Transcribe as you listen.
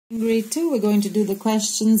In grade 2, we're going to do the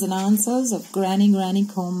questions and answers of Granny, Granny,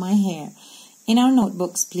 Comb My Hair. In our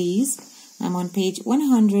notebooks, please. I'm on page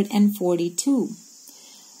 142.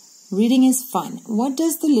 Reading is fun. What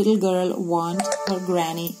does the little girl want her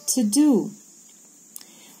granny to do?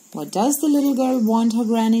 What does the little girl want her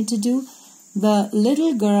granny to do? The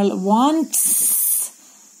little girl wants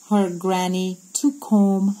her granny to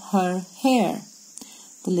comb her hair.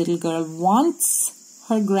 The little girl wants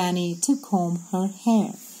her granny to comb her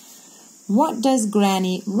hair. What does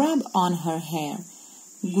Granny rub on her hair?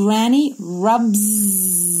 Granny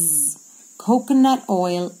rubs coconut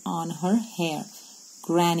oil on her hair.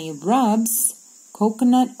 Granny rubs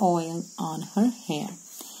coconut oil on her hair.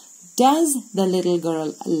 Does the little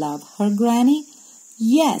girl love her granny?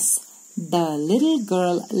 Yes, the little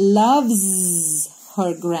girl loves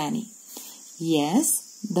her granny. Yes,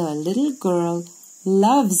 the little girl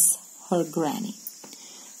loves her granny.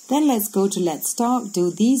 Then let's go to Let's Talk.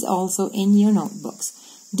 Do these also in your notebooks.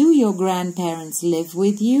 Do your grandparents live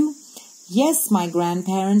with you? Yes, my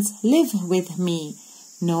grandparents live with me.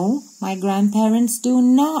 No, my grandparents do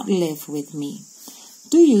not live with me.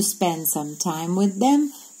 Do you spend some time with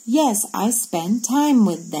them? Yes, I spend time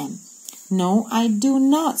with them. No, I do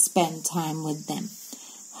not spend time with them.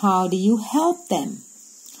 How do you help them?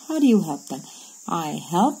 How do you help them? I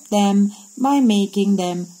help them by making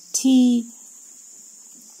them tea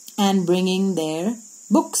and bringing their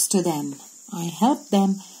books to them. I help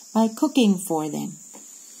them by cooking for them.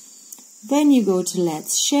 Then you go to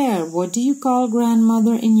Let's Share. What do you call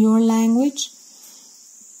grandmother in your language?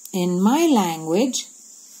 In my language,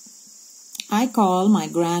 I call my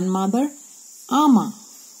grandmother Ama.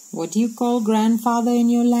 What do you call grandfather in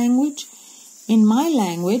your language? In my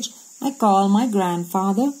language, I call my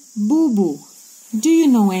grandfather Boo Boo. Do you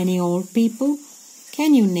know any old people?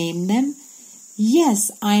 Can you name them?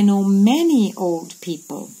 Yes, I know many old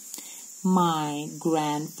people. My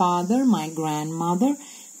grandfather, my grandmother,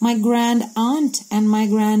 my grand aunt, and my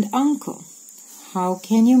grand uncle. How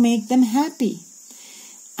can you make them happy?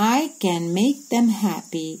 I can make them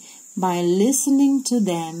happy by listening to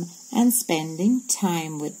them and spending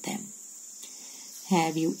time with them.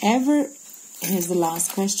 Here's the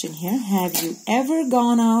last question here. Have you ever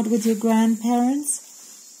gone out with your grandparents?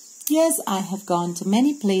 Yes, I have gone to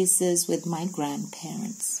many places with my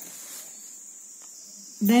grandparents.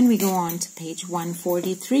 Then we go on to page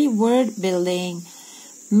 143, word building.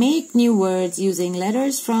 Make new words using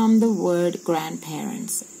letters from the word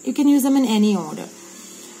grandparents. You can use them in any order.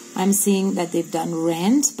 I'm seeing that they've done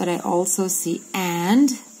rent, but I also see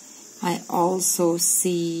and. I also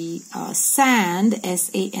see sand,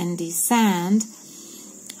 S-A-N-D, sand.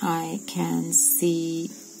 I can see,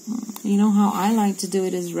 you know how I like to do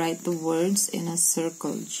it is write the words in a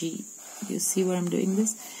circle, G. You see where I'm doing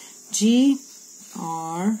this? G,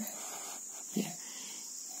 R, here.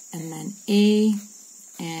 And then A,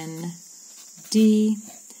 N, D,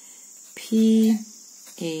 P,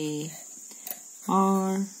 A,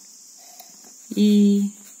 R,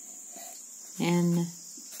 E, N,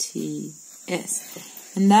 T, S.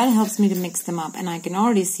 And that helps me to mix them up. And I can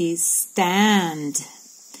already see stand.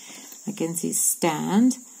 I can see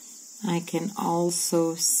stand. I can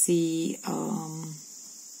also see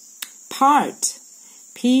part.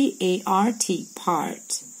 P-A-R-T,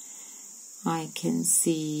 part. I can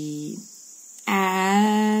see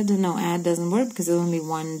add. No, add doesn't work because there's only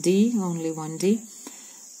one D.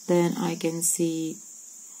 Then I can see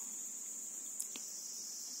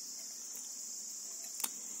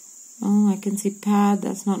I can see pad.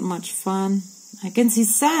 That's not much fun. I can see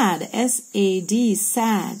sad. S-A-D,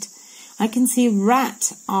 sad. I can see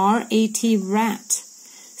rat. R-A-T, rat.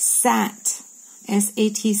 Sat.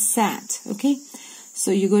 S-A-T, sat. Okay? So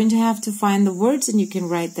you're going to have to find the words and you can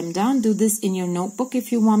write them down. Do this in your notebook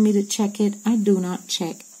if you want me to check it. I do not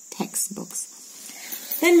check textbooks.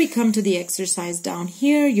 Then we come to the exercise down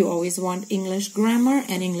here. You always want English grammar,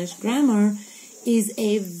 and English grammar is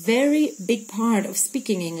a very big part of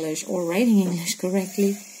speaking English or writing English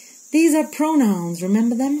correctly. These are pronouns,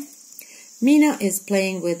 remember them? Mina is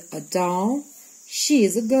playing with a doll. She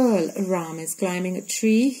is a girl. Ram is climbing a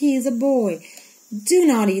tree. He is a boy. Do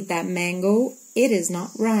not eat that mango. It is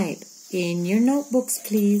not ripe. In your notebooks,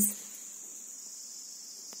 please.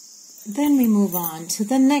 Then we move on to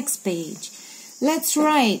the next page. Let's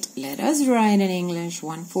write. Let us write in English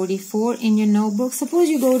 144 in your notebook. Suppose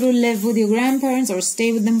you go to live with your grandparents or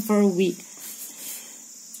stay with them for a week.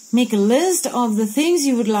 Make a list of the things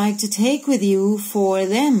you would like to take with you for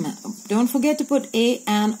them. Don't forget to put a,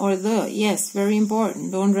 an, or the. Yes, very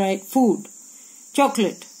important. Don't write food,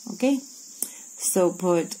 chocolate, okay? So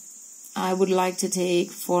put I would like to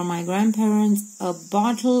take for my grandparents a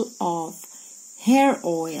bottle of hair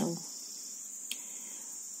oil,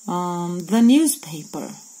 the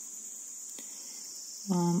newspaper,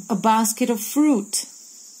 a basket of fruit.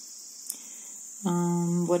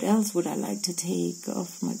 What else would I like to take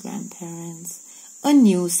of my grandparents? A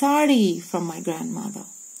new sari from my grandmother.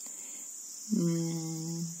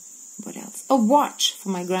 What else? A watch for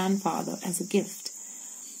my grandfather as a gift.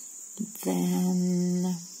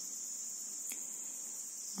 Then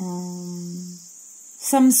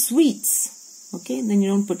some sweets. Okay, then you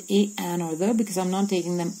don't put a, an, or the, because I'm not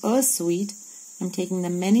taking them a sweet. I'm taking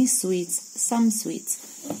them many sweets, some sweets.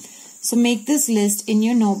 So make this list in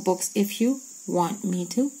your notebooks if you want me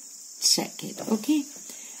to check it. Okay,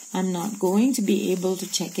 I'm not going to be able to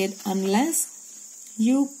check it unless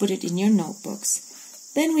you put it in your notebooks.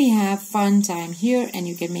 Then we have fun time here, and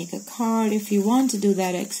you can make a card. If you want to do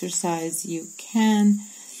that exercise, you can.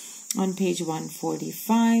 On page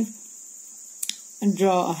 145,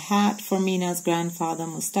 draw a hat for Mina's grandfather,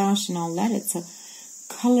 mustache and all that. It's a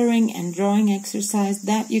coloring and drawing exercise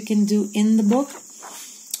that you can do in the book.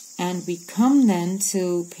 And we come then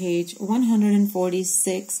to page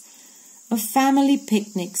 146, a family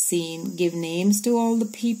picnic scene. Give names to all the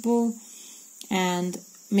people and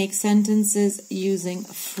make sentences using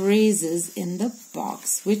phrases in the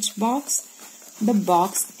box. Which box? The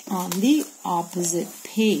box on the opposite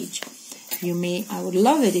page. I would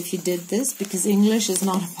love it if you did this, because English is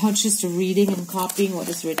not about just reading and copying what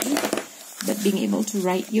is written, but being able to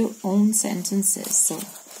write your own sentences. So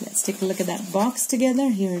let's take a look at that box together.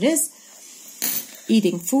 Here it is.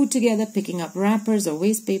 Eating food together, picking up wrappers or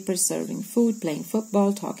waste papers, serving food, playing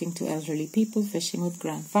football, talking to elderly people, fishing with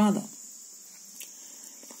grandfather.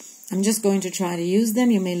 I'm just going to try to use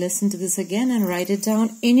them. You may listen to this again and write it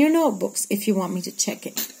down in your notebooks if you want me to check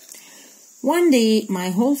it. One day, my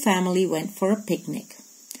whole family went for a picnic.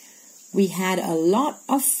 We had a lot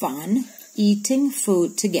of fun eating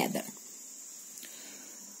food together.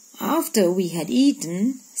 After we had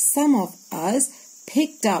eaten, some of us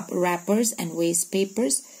picked up wrappers and waste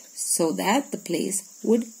papers so that the place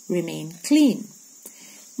would remain clean.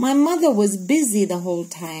 My mother was busy the whole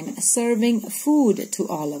time serving food to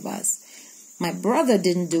all of us. My brother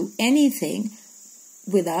didn't do anything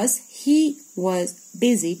with us. He was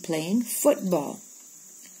busy playing football.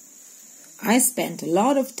 I spent a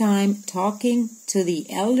lot of time talking to the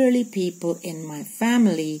elderly people in my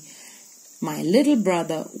family. My little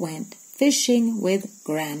brother went fishing with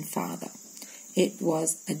grandfather. It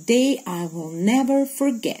was a day I will never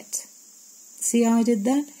forget. See how I did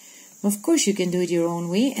that? Of course, you can do it your own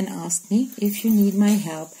way and ask me if you need my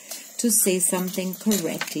help to say something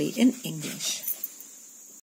correctly in English.